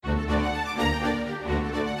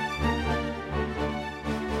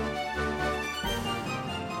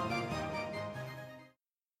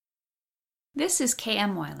This is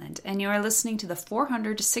KM Weiland, and you are listening to the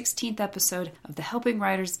 416th episode of the Helping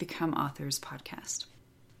Writers Become Authors podcast.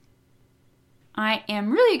 I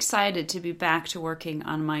am really excited to be back to working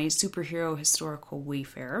on my superhero historical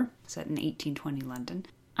Wayfarer, set in 1820 London.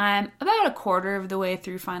 I'm about a quarter of the way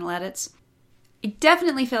through final edits. I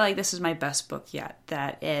definitely feel like this is my best book yet,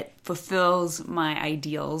 that it fulfills my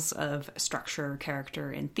ideals of structure,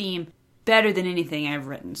 character, and theme better than anything I've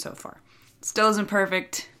written so far. Still isn't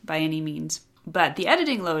perfect by any means, but the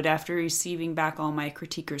editing load after receiving back all my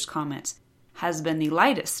critiquers' comments has been the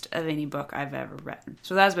lightest of any book I've ever written.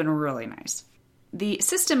 So that's been really nice. The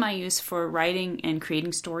system I use for writing and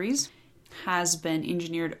creating stories has been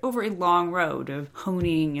engineered over a long road of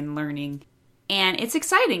honing and learning, and it's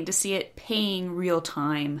exciting to see it paying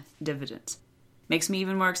real-time dividends. Makes me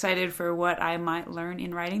even more excited for what I might learn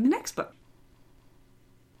in writing the next book.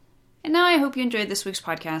 And now I hope you enjoyed this week's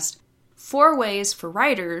podcast. 4 ways for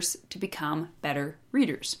writers to become better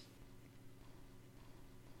readers.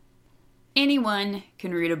 Anyone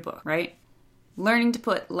can read a book, right? Learning to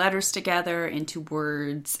put letters together into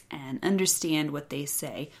words and understand what they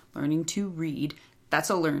say, learning to read,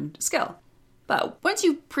 that's a learned skill. But once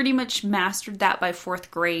you've pretty much mastered that by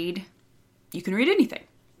 4th grade, you can read anything.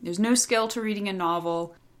 There's no skill to reading a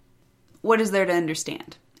novel. What is there to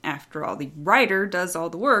understand? After all, the writer does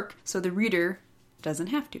all the work, so the reader doesn't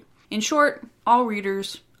have to. In short, all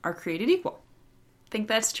readers are created equal. Think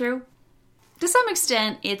that's true? To some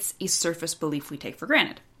extent, it's a surface belief we take for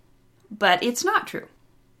granted. But it's not true.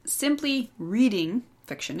 Simply reading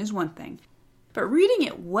fiction is one thing, but reading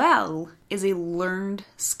it well is a learned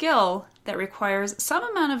skill that requires some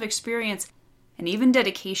amount of experience and even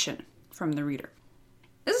dedication from the reader.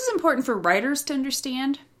 This is important for writers to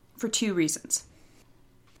understand for 2 reasons.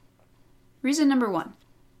 Reason number 1,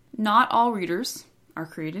 not all readers are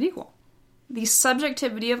created equal. The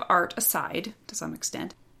subjectivity of art aside, to some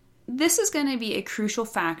extent, this is going to be a crucial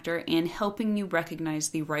factor in helping you recognize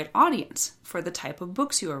the right audience for the type of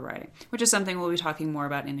books you are writing, which is something we'll be talking more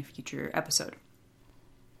about in a future episode.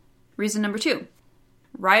 Reason number 2,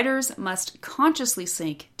 writers must consciously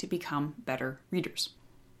seek to become better readers.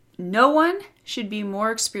 No one should be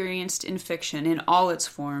more experienced in fiction in all its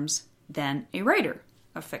forms than a writer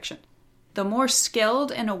of fiction. The more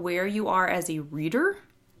skilled and aware you are as a reader,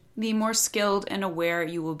 the more skilled and aware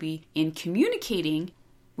you will be in communicating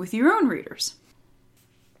with your own readers.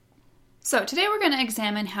 So today we're going to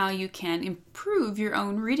examine how you can improve your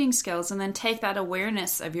own reading skills and then take that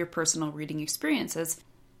awareness of your personal reading experiences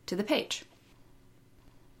to the page.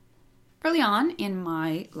 Early on in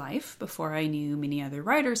my life, before I knew many other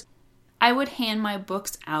writers, I would hand my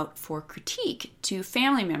books out for critique to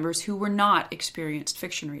family members who were not experienced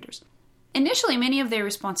fiction readers. Initially, many of their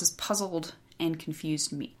responses puzzled and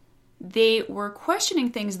confused me. They were questioning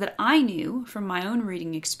things that I knew from my own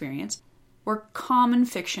reading experience were common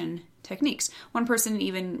fiction techniques. One person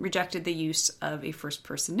even rejected the use of a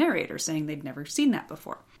first-person narrator, saying they'd never seen that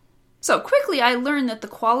before. So quickly, I learned that the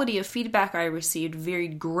quality of feedback I received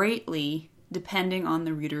varied greatly depending on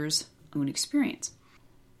the reader's own experience.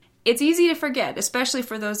 It's easy to forget, especially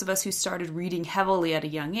for those of us who started reading heavily at a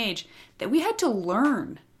young age, that we had to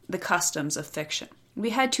learn the customs of fiction. We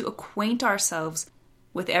had to acquaint ourselves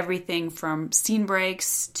with everything from scene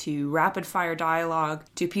breaks to rapid-fire dialogue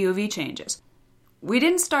to POV changes. We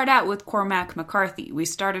didn't start out with Cormac McCarthy. We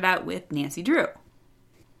started out with Nancy Drew.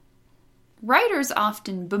 Writers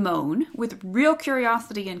often bemoan, with real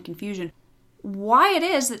curiosity and confusion, why it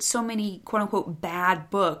is that so many quote-unquote bad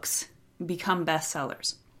books become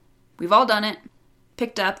bestsellers. We've all done it,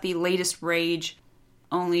 picked up the latest rage,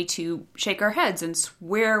 only to shake our heads and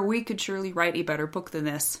swear we could surely write a better book than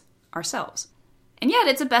this ourselves. And yet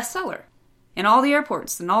it's a bestseller in all the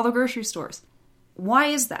airports and all the grocery stores. Why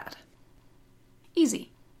is that?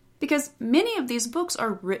 Easy. Because many of these books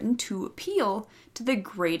are written to appeal to the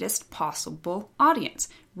greatest possible audience,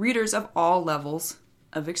 readers of all levels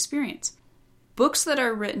of experience. Books that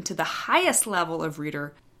are written to the highest level of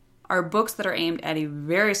reader are books that are aimed at a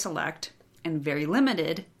very select and very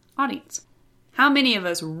limited audience. How many of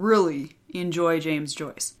us really enjoy James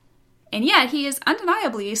Joyce? And yet he is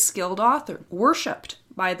undeniably a skilled author, worshipped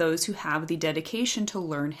by those who have the dedication to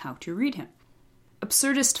learn how to read him.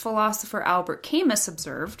 Absurdist philosopher Albert Camus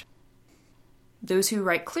observed, "Those who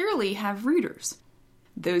write clearly have readers.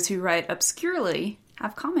 Those who write obscurely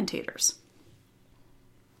have commentators."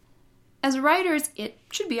 As writers, it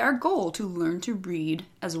should be our goal to learn to read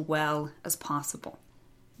as well as possible.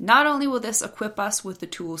 Not only will this equip us with the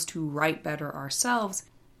tools to write better ourselves,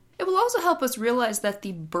 it will also help us realize that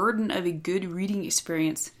the burden of a good reading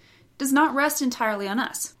experience does not rest entirely on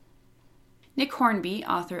us. Nick Hornby,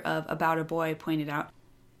 author of About a Boy, pointed out,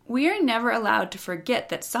 "We are never allowed to forget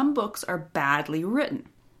that some books are badly written.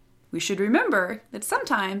 We should remember that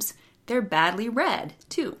sometimes they're badly read,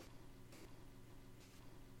 too."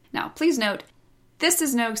 Now, please note, this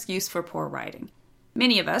is no excuse for poor writing.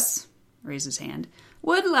 Many of us, raise his hand,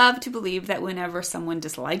 would love to believe that whenever someone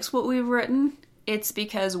dislikes what we've written, it's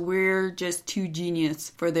because we're just too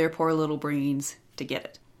genius for their poor little brains to get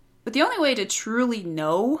it. But the only way to truly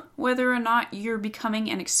know whether or not you're becoming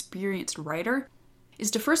an experienced writer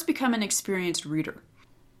is to first become an experienced reader.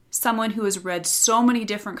 Someone who has read so many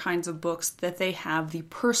different kinds of books that they have the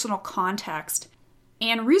personal context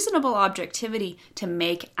and reasonable objectivity to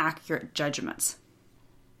make accurate judgments.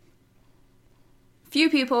 Few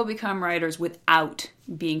people become writers without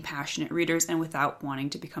being passionate readers and without wanting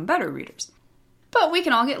to become better readers. But we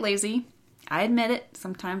can all get lazy. I admit it,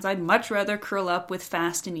 sometimes I'd much rather curl up with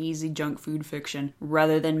fast and easy junk food fiction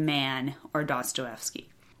rather than Mann or Dostoevsky.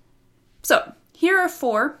 So, here are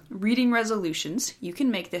 4 reading resolutions you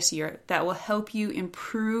can make this year that will help you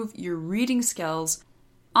improve your reading skills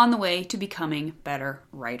on the way to becoming better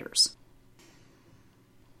writers.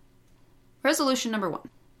 Resolution number 1,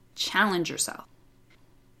 challenge yourself.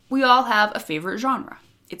 We all have a favorite genre.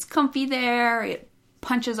 It's comfy there, it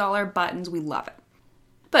punches all our buttons, we love it.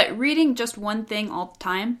 But reading just one thing all the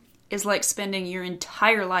time is like spending your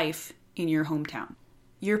entire life in your hometown.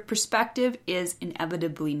 Your perspective is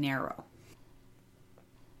inevitably narrow.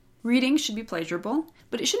 Reading should be pleasurable,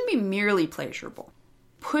 but it shouldn't be merely pleasurable.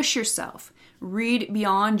 Push yourself. Read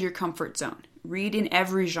beyond your comfort zone. Read in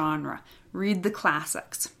every genre. Read the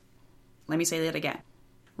classics. Let me say that again.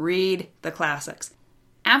 Read the classics.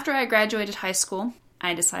 After I graduated high school,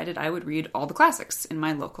 I decided I would read all the classics in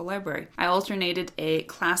my local library. I alternated a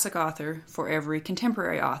classic author for every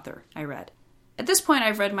contemporary author I read. At this point,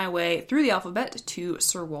 I've read my way through the alphabet to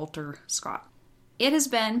Sir Walter Scott. It has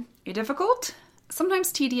been a difficult,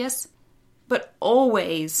 sometimes tedious, but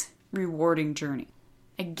always rewarding journey.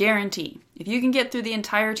 I guarantee, if you can get through the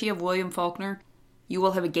entirety of William Faulkner, you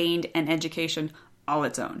will have gained an education all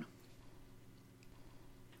its own.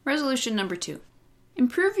 Resolution number 2.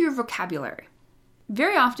 Improve your vocabulary.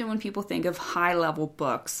 Very often when people think of high-level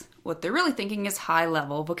books, what they're really thinking is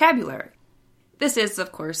high-level vocabulary. This is,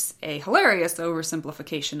 of course, a hilarious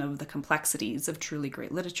oversimplification of the complexities of truly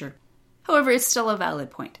great literature. However, it's still a valid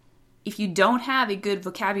point. If you don't have a good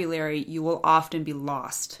vocabulary, you will often be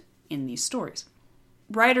lost in these stories.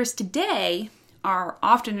 Writers today are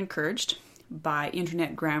often encouraged by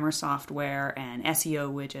internet grammar software and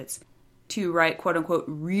SEO widgets to write quote-unquote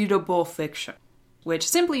readable fiction, which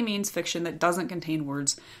simply means fiction that doesn't contain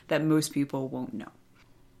words that most people won't know.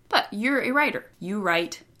 But you're a writer. You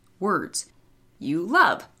write words. You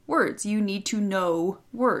love words. You need to know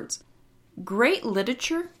words. Great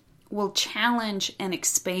literature will challenge and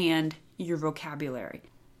expand your vocabulary.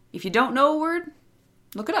 If you don't know a word,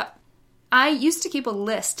 look it up. I used to keep a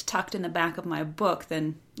list tucked in the back of my book,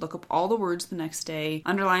 then look up all the words the next day,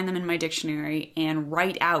 underline them in my dictionary, and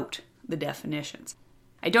write out the definitions.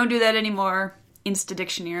 I don't do that anymore.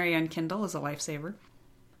 Instadictionary on Kindle is a lifesaver.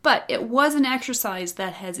 But it was an exercise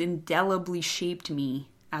that has indelibly shaped me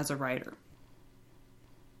as a writer.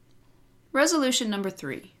 Resolution number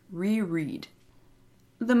 3, reread.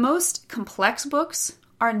 The most complex books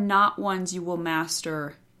are not ones you will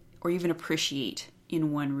master or even appreciate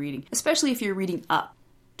in one reading, especially if you're reading up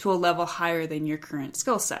to a level higher than your current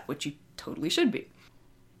skill set, which you totally should be.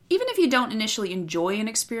 Even if you don't initially enjoy an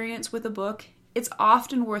experience with a book, it's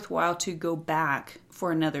often worthwhile to go back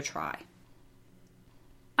for another try.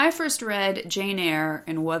 I first read Jane Eyre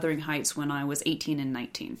and Wuthering Heights when I was 18 and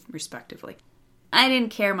 19, respectively. I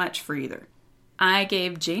didn't care much for either. I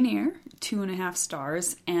gave Jane Eyre 2.5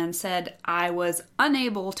 stars and said I was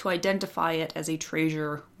unable to identify it as a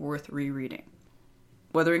treasure worth rereading.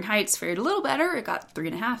 Wuthering Heights fared a little better. It got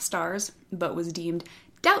 3.5 stars, but was deemed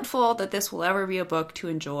doubtful that this will ever be a book to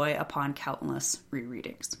enjoy upon countless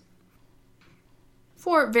rereadings.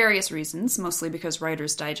 For various reasons, mostly because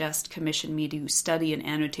Writer's Digest commissioned me to study and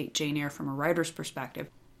annotate Jane Eyre from a writer's perspective,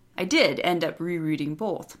 I did end up rereading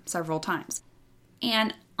both several times.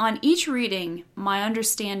 And on each reading, my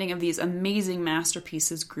understanding of these amazing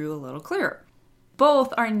masterpieces grew a little clearer.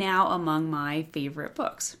 Both are now among my favorite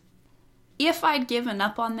books. If I'd given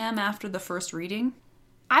up on them after the first reading,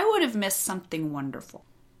 I would have missed something wonderful.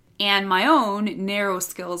 And my own narrow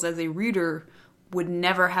skills as a reader would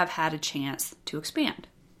never have had a chance to expand.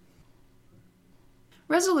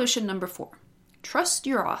 Resolution number 4. Trust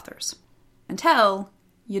your authors until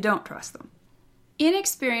you don't trust them.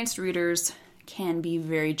 Inexperienced readers can be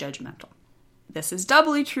very judgmental. This is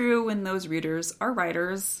doubly true when those readers are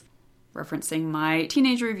writers, referencing my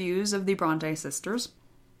teenage reviews of the Bronte sisters.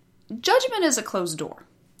 Judgment is a closed door,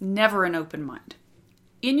 never an open mind.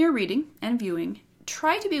 In your reading and viewing,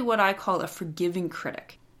 try to be what I call a forgiving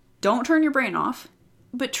critic. Don't turn your brain off,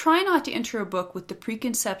 but try not to enter a book with the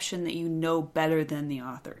preconception that you know better than the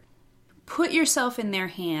author. Put yourself in their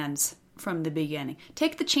hands from the beginning.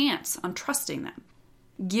 Take the chance on trusting them.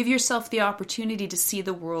 Give yourself the opportunity to see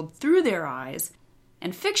the world through their eyes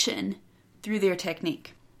and fiction through their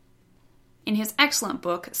technique. In his excellent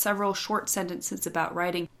book, Several Short Sentences About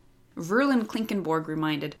Writing, Verlyn Klinkenborg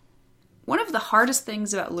reminded, one of the hardest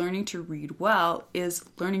things about learning to read well is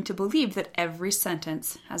learning to believe that every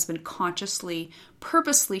sentence has been consciously,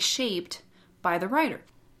 purposely shaped by the writer.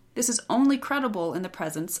 This is only credible in the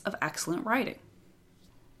presence of excellent writing.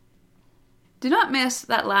 Do not miss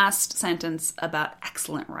that last sentence about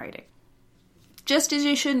excellent writing. Just as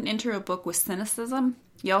you shouldn't enter a book with cynicism,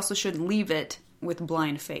 you also shouldn't leave it with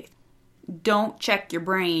blind faith. Don't check your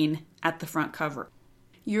brain at the front cover.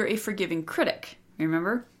 You're a forgiving critic,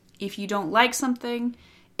 remember? If you don't like something,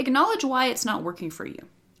 acknowledge why it's not working for you.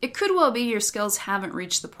 It could well be your skills haven't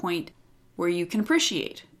reached the point where you can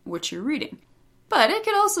appreciate what you're reading. But it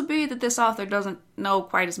could also be that this author doesn't know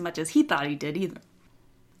quite as much as he thought he did either.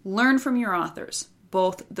 Learn from your authors,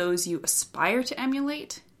 both those you aspire to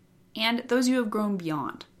emulate and those you have grown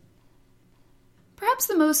beyond. Perhaps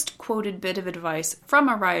the most quoted bit of advice from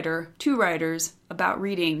a writer to writers about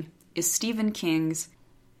reading is Stephen King's,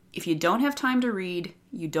 "If you don't have time to read,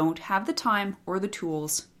 you don't have the time or the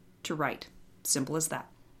tools to write." Simple as that.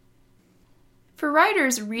 For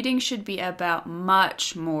writers, reading should be about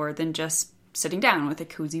much more than just sitting down with a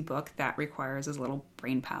cozy book that requires as little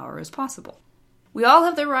brain power as possible. We all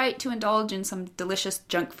have the right to indulge in some delicious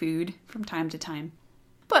junk food from time to time.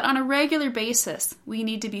 But on a regular basis, we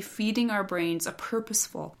need to be feeding our brains a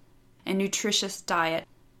purposeful and nutritious diet,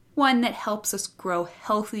 one that helps us grow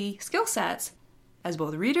healthy skill sets as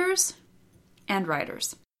both readers and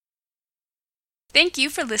writers. Thank you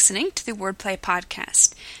for listening to the Wordplay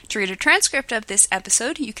Podcast. To read a transcript of this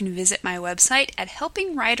episode, you can visit my website at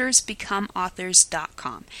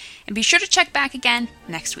helpingwritersbecomeauthors.com. And be sure to check back again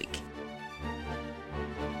next week.